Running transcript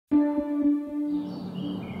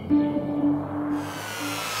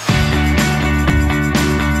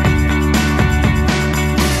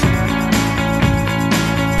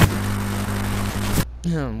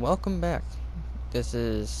welcome back. This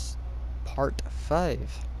is part 5.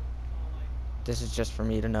 This is just for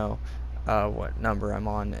me to know what number I'm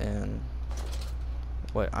on and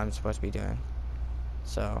what I'm supposed to be doing.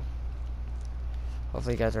 So,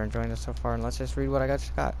 hopefully you guys are enjoying this so far, and let's just read what I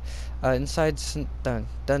just got. Inside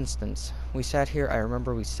Dunstan's, we sat here. I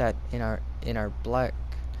remember we sat in our black,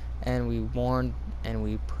 and we mourned, and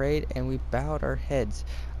we prayed, and we bowed our heads.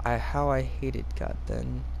 How I hated God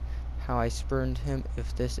then. How I spurned him.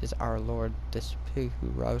 If this is our Lord, this pig who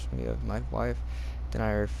robs me of my wife, then I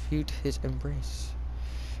refute his embrace.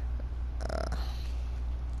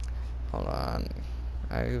 Hold on.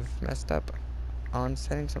 I've messed up on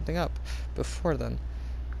setting something up before then.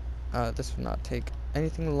 This will not take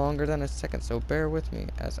anything longer than a second, so bear with me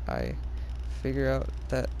as I figure out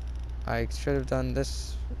that I should have done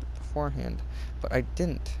this beforehand, but I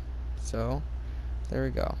didn't. So, there we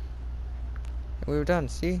go. And we were done,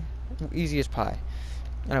 see? Easy as pie.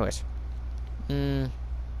 Anyways.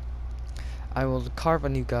 I will carve a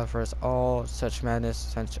new god for us all. Such madness,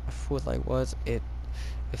 such a fool I was. If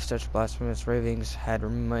such blasphemous ravings had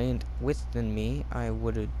remained within me, I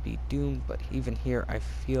would be doomed. But even here, I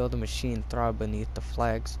feel the machine throb beneath the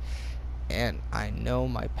flags, and I know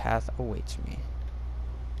my path awaits me.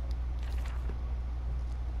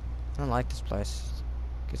 I don't like this place.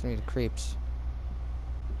 It gives me the creeps.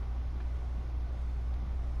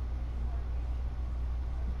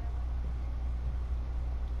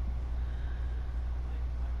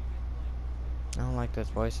 I don't like those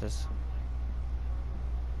voices.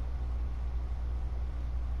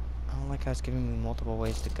 I don't like how it's giving me multiple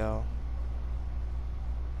ways to go.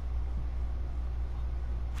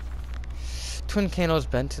 Twin candles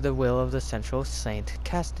bent to the will of the central saint,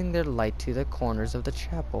 casting their light to the corners of the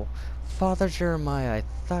chapel. Father Jeremiah, I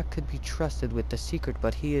thought could be trusted with the secret,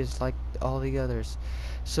 but he is like all the others.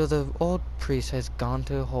 So the old priest has gone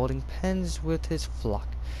to holding pens with his flock.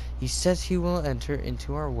 He says he will enter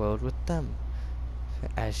into our world with them,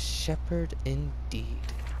 as shepherd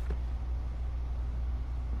indeed.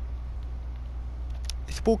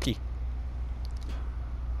 It's spooky.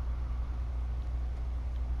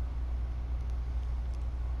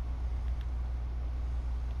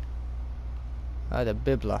 The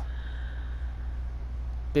Biblia.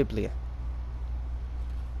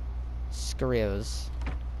 Scrios.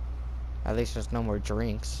 At least there's no more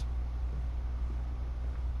drinks.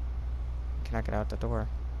 Can I get out the door?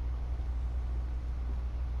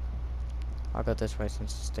 I'll go this way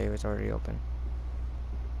since the stay was already open.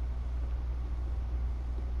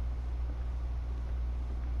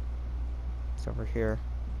 It's over here.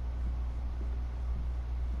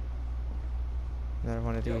 Another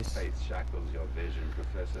one of Your these. faith shackles your vision,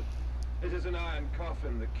 Professor. It is an iron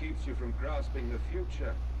coffin that keeps you from grasping the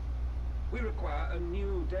future. We require a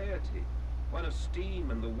new deity, one of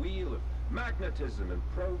steam and the wheel, of magnetism and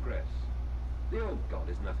progress. The old god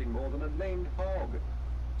is nothing more than a lamed hog,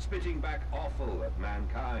 spitting back offal at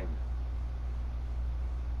mankind.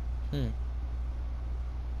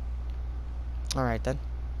 Alright then.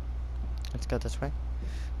 Let's go this way.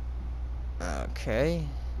 Okay.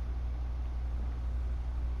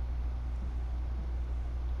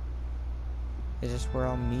 Is this where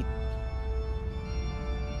I'll meet?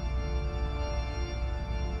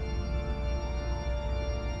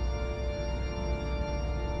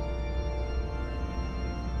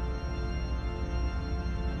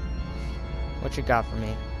 What you got for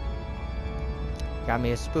me? Got me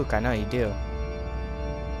a spook, I know you do.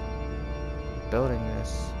 Building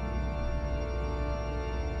this.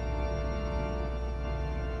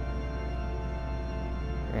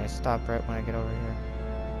 You're gonna stop right when I get over here.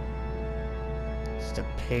 It's the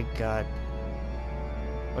pig god.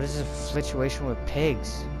 What is this situation with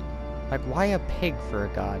pigs? Like, why a pig for a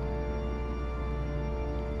god?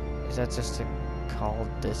 Is that just to call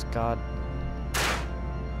this god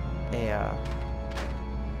a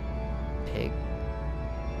pig?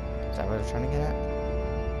 Is that what they're trying to get at?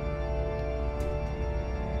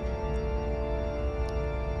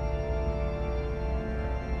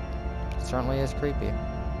 It certainly is creepy.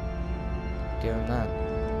 Give him that.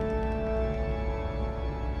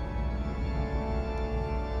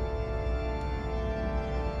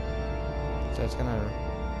 So it's gonna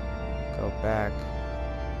go back.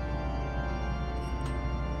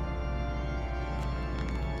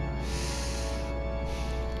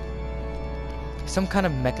 Some kind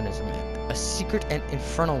of mechanism, a secret and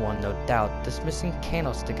infernal one, no doubt. This missing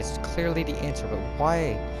candlestick is clearly the answer, but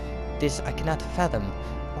why this I cannot fathom.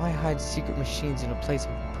 Why hide secret machines in a place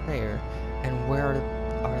of prayer, and where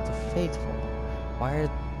are the faithful? Why are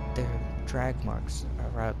there drag marks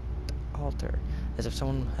around the altar, as if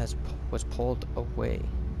someone was pulled away?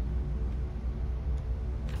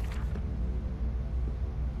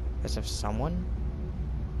 As if someone?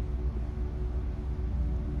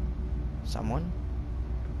 Someone?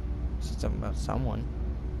 Said something about someone.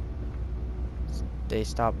 They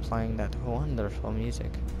stopped playing that wonderful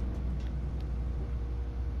music.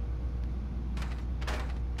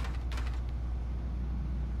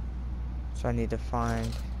 So I need to find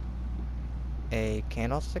a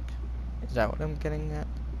candlestick? Is that what I'm getting at?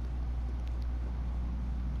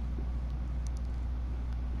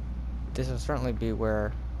 This will certainly be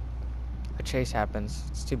where a chase happens.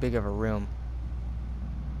 It's too big of a room.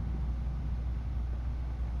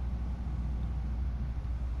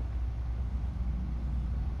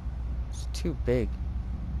 It's too big.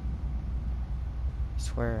 I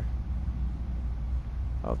swear.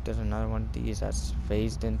 Oh, there's another one of these that's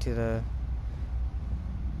phased into the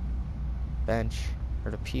bench.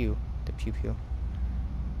 Or the pew. The pew.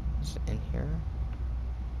 Is it in here?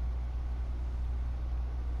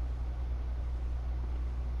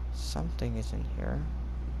 Something is in here.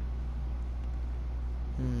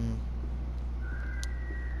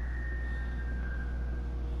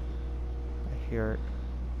 I hear it.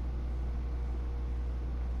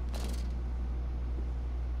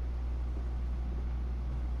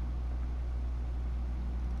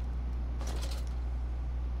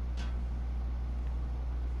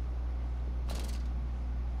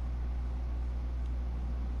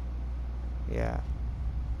 Yeah.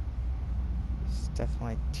 It's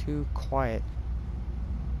definitely too quiet.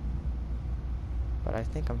 But I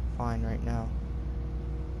think I'm fine right now.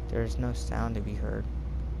 There's no sound to be heard.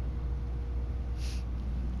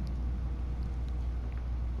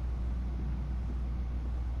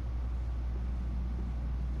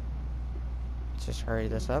 Let's just hurry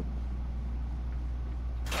this up.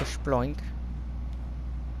 Push bloink.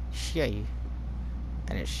 Shay.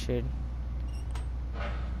 And it should.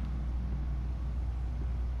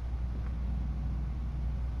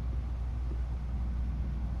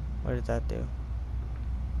 What did that do?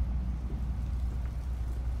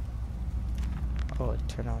 Oh, it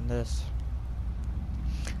turned on this.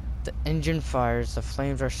 The engine fires, the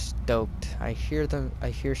flames are stoked. I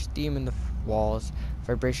hear steam in the walls,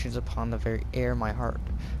 vibrations upon the very air. My heart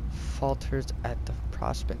falters at the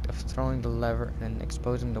prospect of throwing the lever and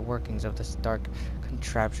exposing the workings of this dark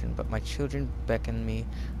contraption, but my children beckon me,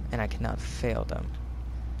 and I cannot fail them.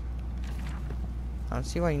 I don't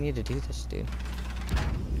see why you need to do this, dude.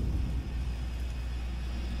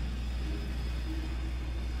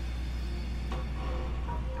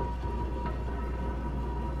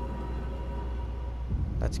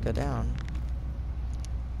 Let's go down.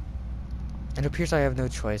 It appears I have no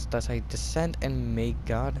choice, thus I descend, and may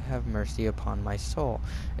God have mercy upon my soul.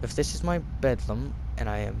 If this is my bedlam, and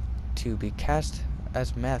I am to be cast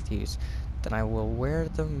as Matthews, then I will wear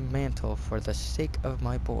the mantle for the sake of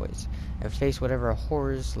my boys, and face whatever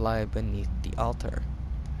horrors lie beneath the altar.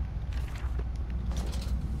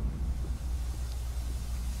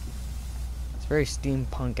 It's very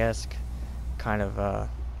steampunk-esque kind of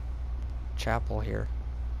chapel here.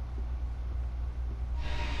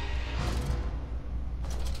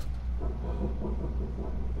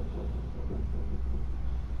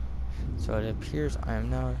 So it appears I am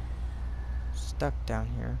now stuck down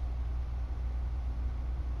here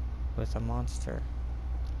with a monster.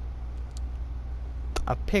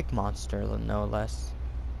 A pig monster, no less.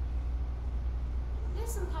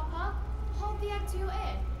 Listen, Papa. Hold the egg to your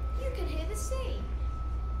ear. You can hear the sea.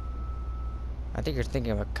 I think you're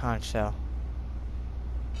thinking of a conch shell.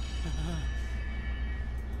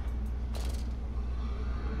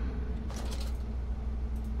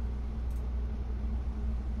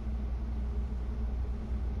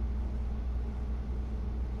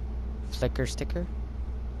 Flicker sticker?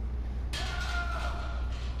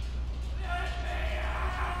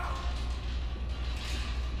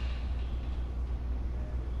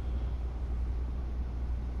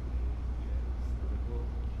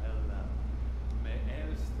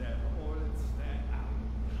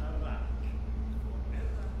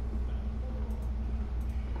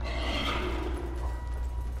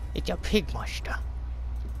 It's a pig monster.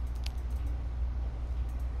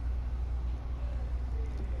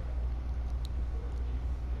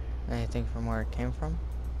 Anything from where it came from?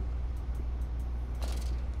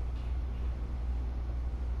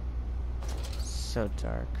 So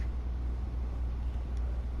dark.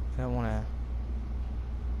 I don't wanna.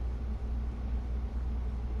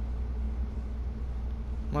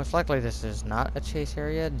 Most likely this is not a chase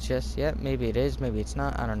area just yet. Maybe it is, maybe it's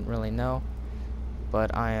not. I don't really know.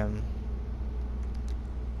 But I am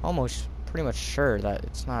almost pretty much sure that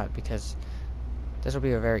it's not, because this will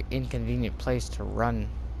be a very inconvenient place to run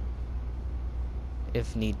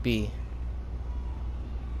if need be.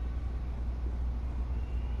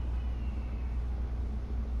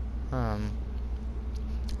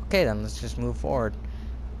 Okay then, let's just move forward.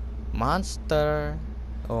 Monster.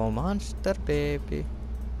 Oh, monster baby.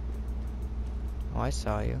 Oh, I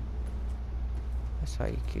saw you. I saw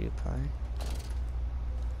you, cutie pie.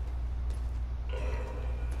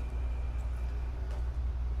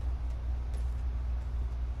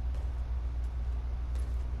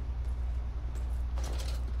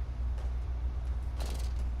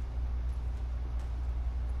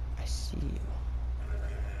 I see you.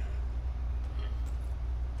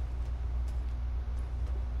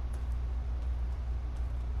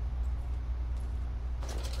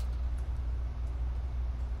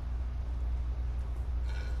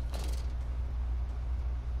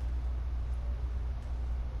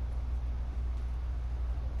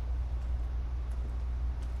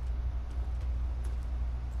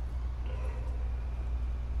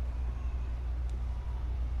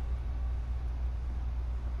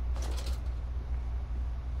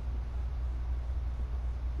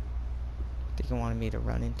 I think he wanted me to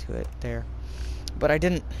run into it there. But I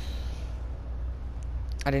didn't.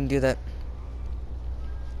 I didn't do that.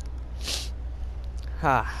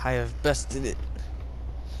 Ha, I have bested it.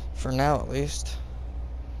 For now, at least.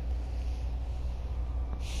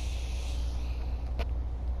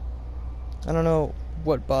 I don't know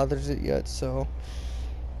what bothers it yet, so...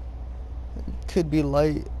 Could be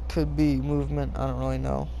light, could be movement, I don't really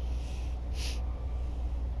know.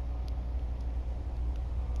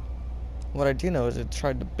 What I do know is it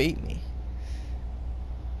tried to bait me.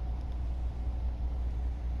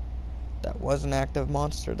 That was an active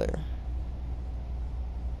monster there.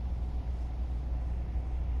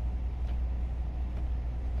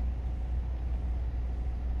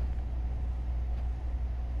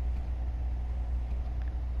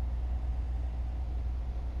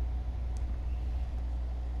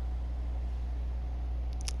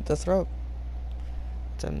 The throat.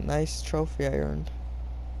 It's a nice trophy I earned.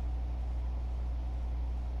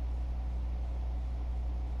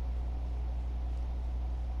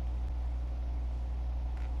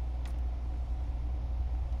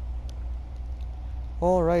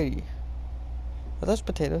 Alrighty. Are those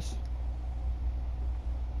potatoes?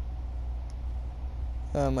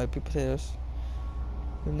 Might be potatoes.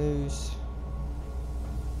 Who knows?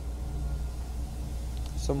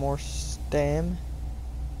 Some more stem.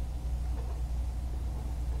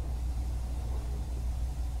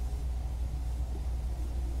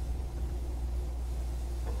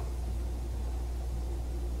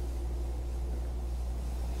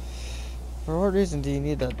 For what reason do you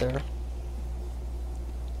need that there?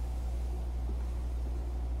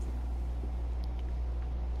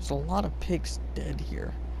 There's a lot of pigs dead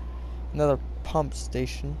here. Another pump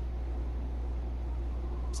station.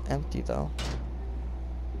 It's empty though.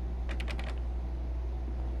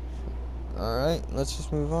 Alright, let's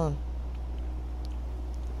just move on.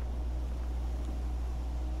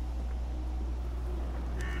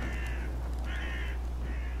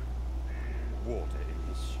 Water in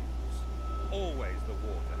his shoes. Always the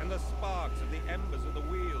water, and the sparks of the embers of the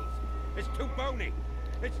wheels. It's too bony.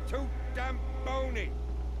 It's too damn bony.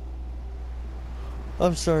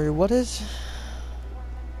 I'm sorry, what is?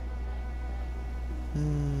 Let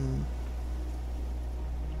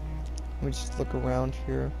me just look around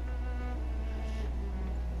here.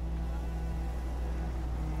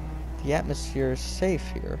 The atmosphere is safe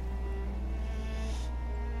here.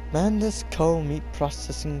 Mandus Co. Meat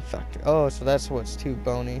Processing Factory. Oh, so that's what's too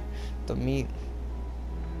bony. The meat.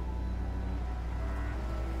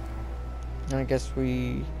 I guess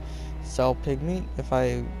we sell pig meat, if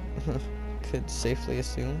I could safely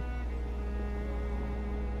assume.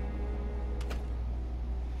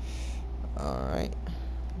 Alright.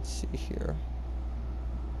 Let's see here.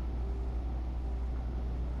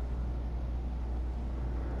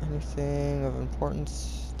 Anything of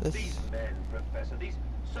importance? This? These men, Professor, these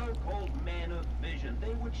so-called men of vision,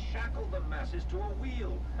 they would shackle the masses to a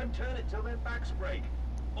wheel and turn it till their backs break.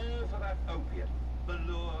 All for that opiate, the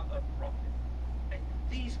lure of profit.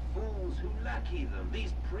 These fools who lackey them,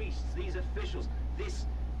 these priests, these officials, this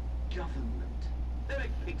government, they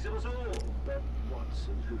make pigs of us all. But what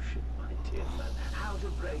solution, my dear man? How to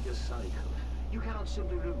break a cycle? You cannot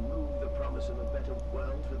simply remove the promise of a better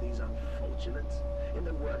world for these unfortunates. In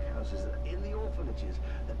the workhouses, in the orphanages,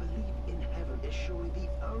 the belief in heaven is surely the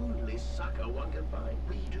only succor one can find.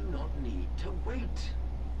 We do not need to wait.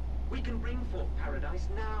 We can bring forth paradise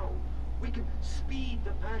now. We can speed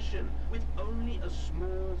the passion. With only a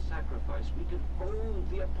small sacrifice, we can hold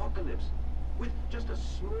the apocalypse. With just a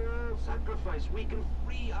small sacrifice, we can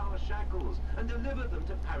free our shackles and deliver them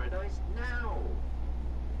to paradise now.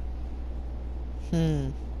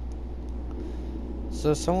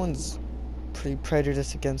 So someone's pretty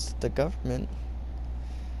prejudiced against the government.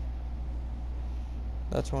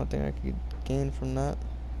 That's one thing I could gain from that.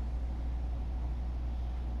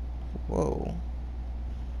 Whoa.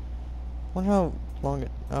 Wonder how long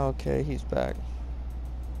it... Oh, okay, he's back.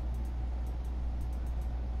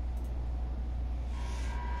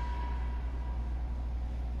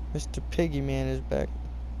 Mr. Piggy Man is back.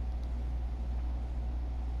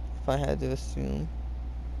 If I had to assume.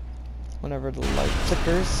 Whenever the light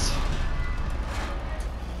flickers.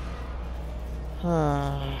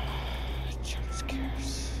 Jump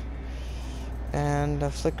scares. And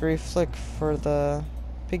a flickery flick for the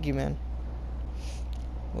Piggy Man.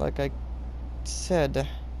 Like I said,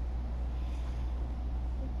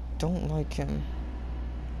 don't like him.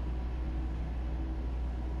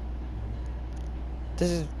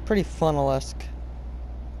 This is pretty funnel-esque.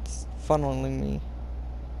 It's funneling me.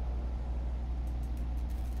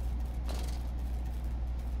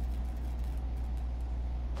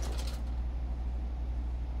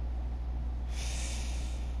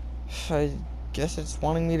 I guess it's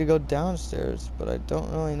wanting me to go downstairs, but I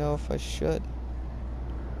don't really know if I should.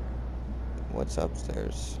 What's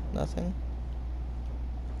upstairs? Nothing?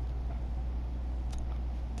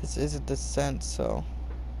 This is a descent, so...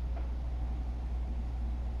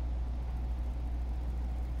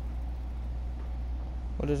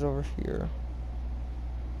 What is over here?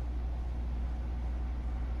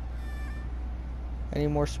 Any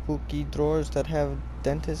more spooky drawers that have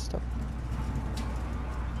dentist stuff?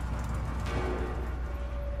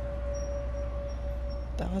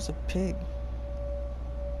 That was a pig.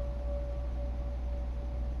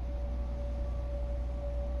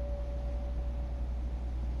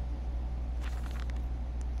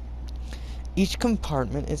 Each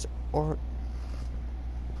compartment is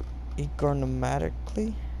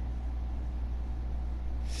ergonomically.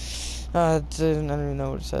 I don't even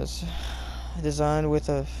know what it says. Designed with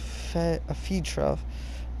a feed trough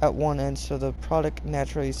at one end, so the product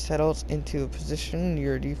naturally settles into a position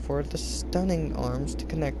ready for the stunning arms to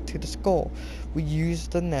connect to the skull. We use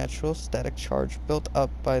the natural static charge built up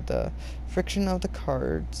by the friction of the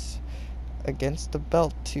cards against the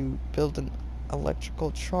belt to build an electrical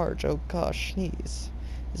charge. Oh gosh, sneeze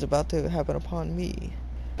is about to happen upon me.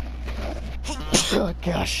 Oh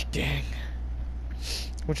gosh dang.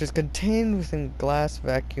 Which is contained within glass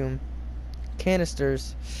vacuum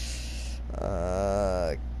canisters.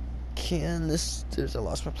 Canisters, I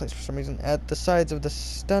lost my place for some reason, at the sides of the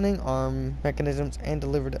stunning arm mechanisms and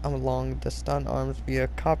delivered along the stun arms via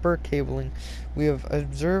copper cabling. We have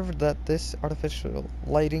observed that this artificial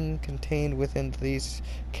lighting contained within these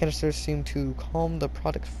canisters seem to calm the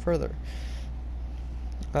product further.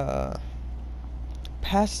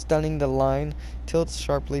 Past stunning, the line tilts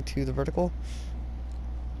sharply to the vertical,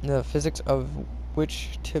 the physics of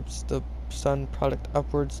which tips the stun product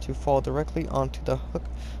upwards to fall directly onto the hook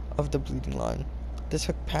of the bleeding line. This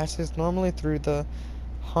hook passes normally through the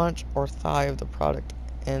haunch or thigh of the product,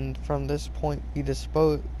 and from this point we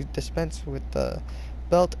dispense with the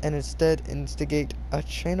belt and instead instigate a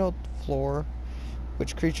channeled floor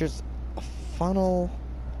which creates a funnel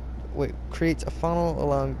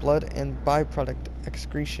allowing blood and byproduct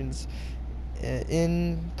excretions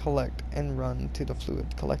collect and run to the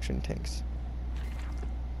fluid collection tanks.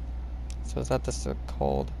 So is that this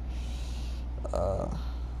called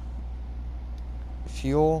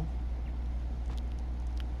fuel?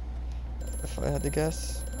 If I had to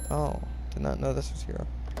guess. Oh, did not know this was here.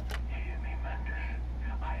 Hear me, Mantis.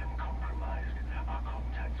 I am compromised. Our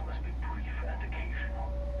contacts must be brief and occasional.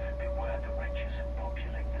 Beware the wretches who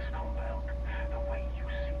populate this compound. The way you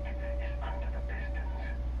seek is under the pistons.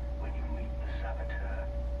 When you meet the saboteur,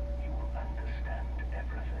 you will understand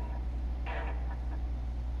everything.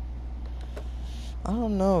 I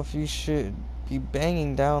don't know if you should be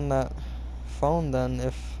banging down that phone then,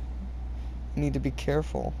 if you need to be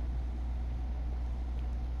careful.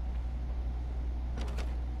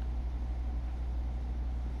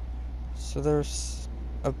 So there's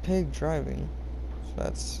a pig driving, so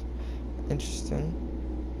that's interesting.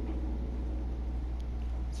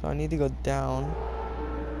 So I need to go down.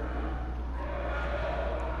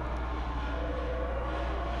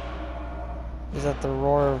 Is that the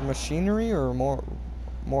roar of machinery, or more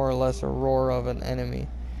or less a roar of an enemy?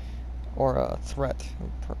 Or a threat,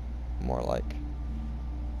 more like.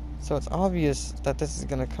 So it's obvious that this is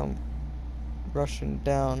gonna come rushing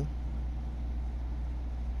down.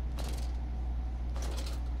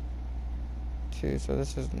 Too, so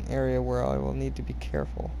this is an area where I will need to be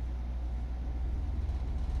careful.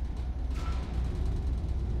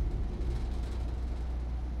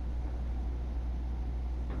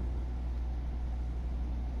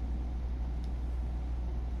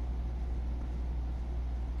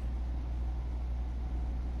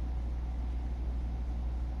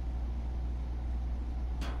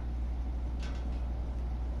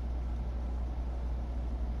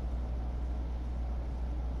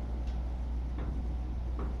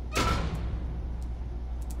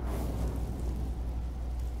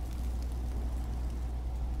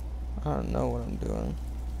 don't know what I'm doing.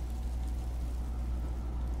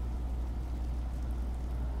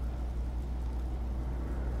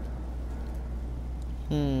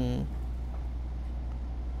 Hmm.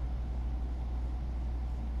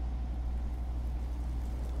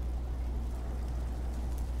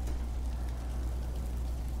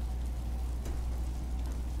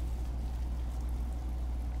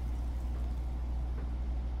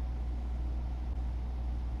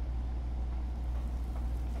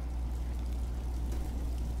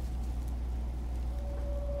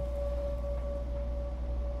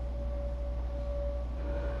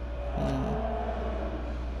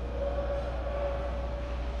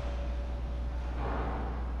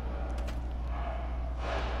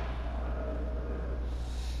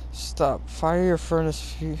 Stop. Fire your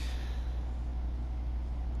furnace.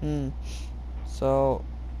 So,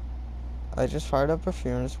 I just fired up a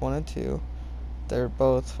furnace 1 and 2. They're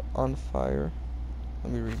both on fire.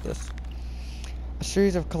 Let me read this. A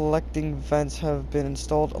series of collecting vents have been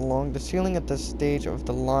installed along the ceiling at this stage of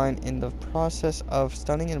the line. In the process of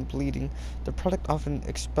stunning and bleeding, the product often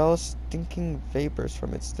expels stinking vapors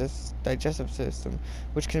from its digestive system,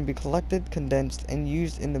 which can be collected, condensed, and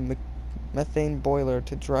used in the methane boiler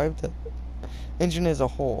to drive the engine as a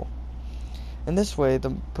whole. In this way,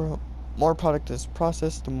 the more product is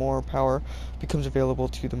processed, the more power becomes available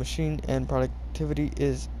to the machine, and productivity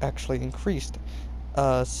is actually increased.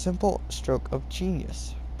 A simple stroke of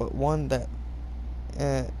genius, but one that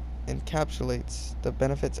encapsulates the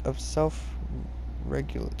benefits of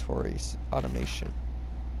self-regulatory automation.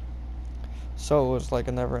 So it was like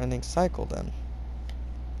a never-ending cycle then.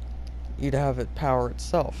 You'd have it power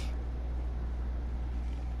itself.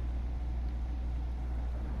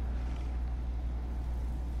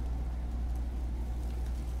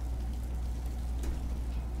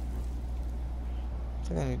 I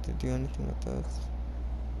think I need to do anything with this.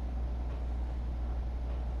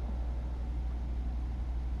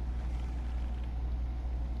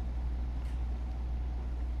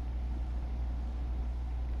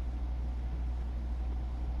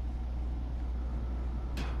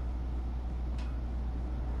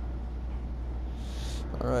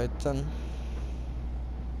 Alright then.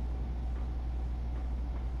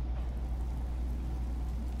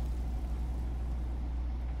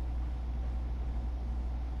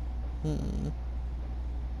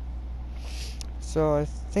 So I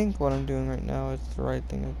think what I'm doing right now is the right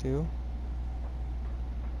thing to do.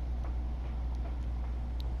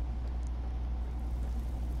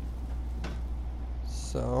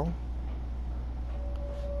 So,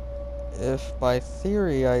 if by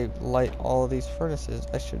theory I light all of these furnaces,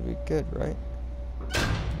 I should be good, right?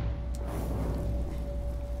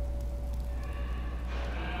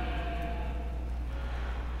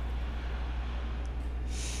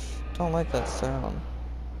 Don't like that sound.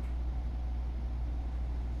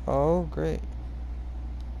 Oh, great.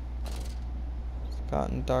 It's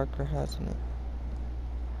gotten darker, hasn't it?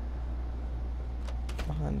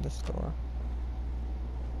 Behind this door.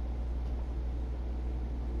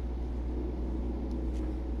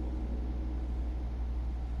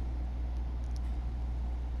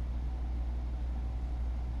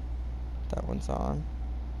 That one's on.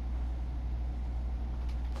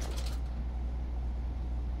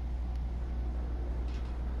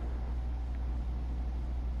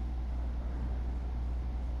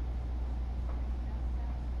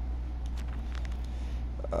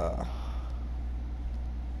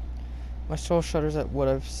 My soul shudders at what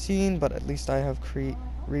I've seen, but at least I have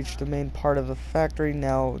reached the main part of the factory.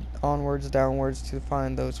 Now onwards, downwards to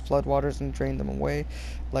find those floodwaters and drain them away.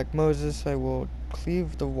 Like Moses, I will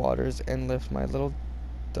cleave the waters and lift my little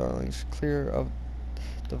darlings clear of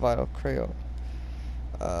the vital crayon.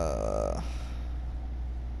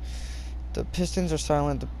 The pistons are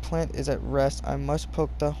silent, the plant is at rest. I must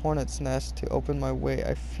poke the hornet's nest to open my way.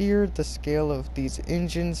 I fear the scale of these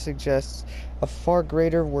engines suggests a far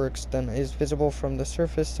greater works than is visible from the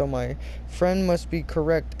surface, so my friend must be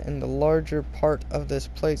correct, and the larger part of this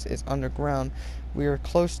place is underground. We are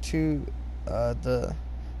close to the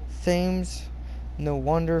Thames. No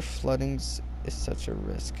wonder floodings is such a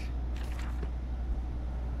risk.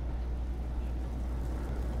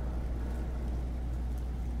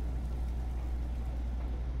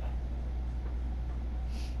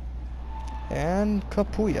 And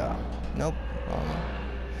Kapuya. Nope.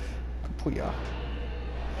 Kapuya.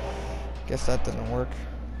 Guess that didn't work.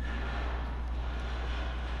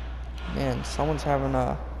 Man, someone's having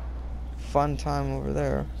a fun time over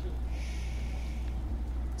there.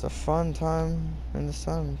 It's a fun time in the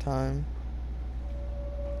sun time.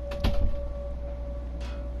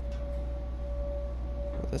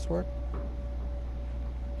 Will this work?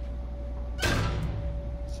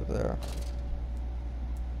 over there.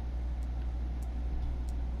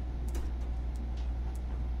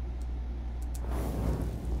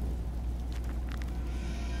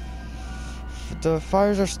 The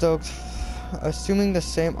fires are stoked. Assuming the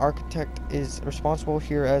same architect is responsible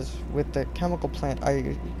here as with the chemical plant,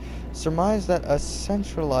 I surmise that a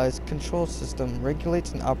centralized control system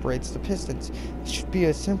regulates and operates the pistons. It should be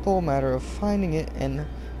a simple matter of finding it and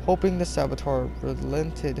hoping the saboteur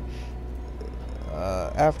relented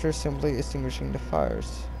after simply extinguishing the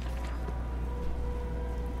fires.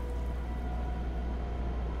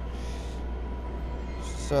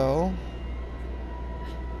 So,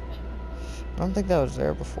 I don't think that was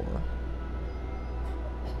there before.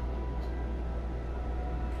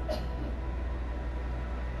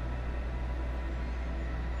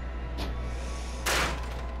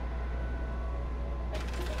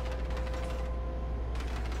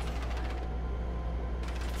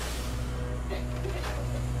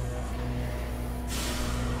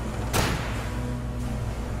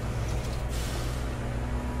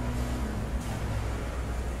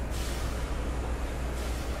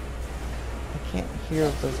 I can't hear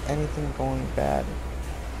if there's anything going bad.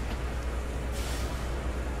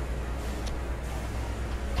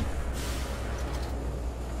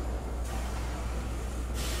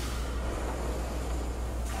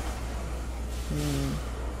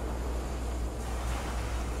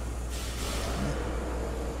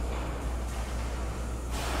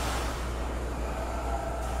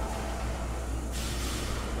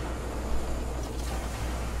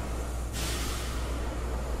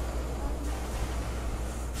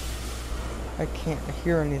 I can't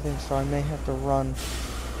hear anything, so I may have to run.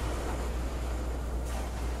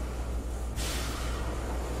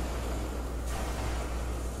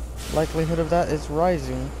 Likelihood of that is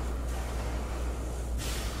rising.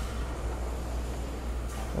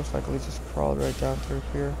 Most likely just crawled right down through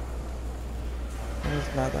here. And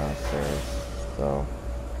he's not downstairs, so.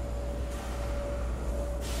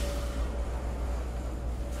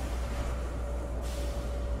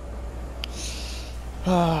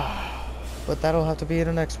 But that'll have to be in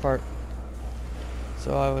the next part.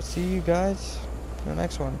 So I will see you guys in the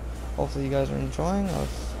next one. Hopefully you guys are enjoying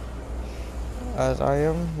us. As I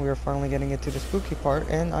am, we are finally getting into the spooky part,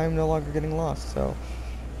 and I am no longer getting lost. So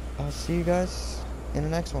I'll see you guys in the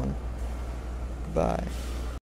next one. Goodbye.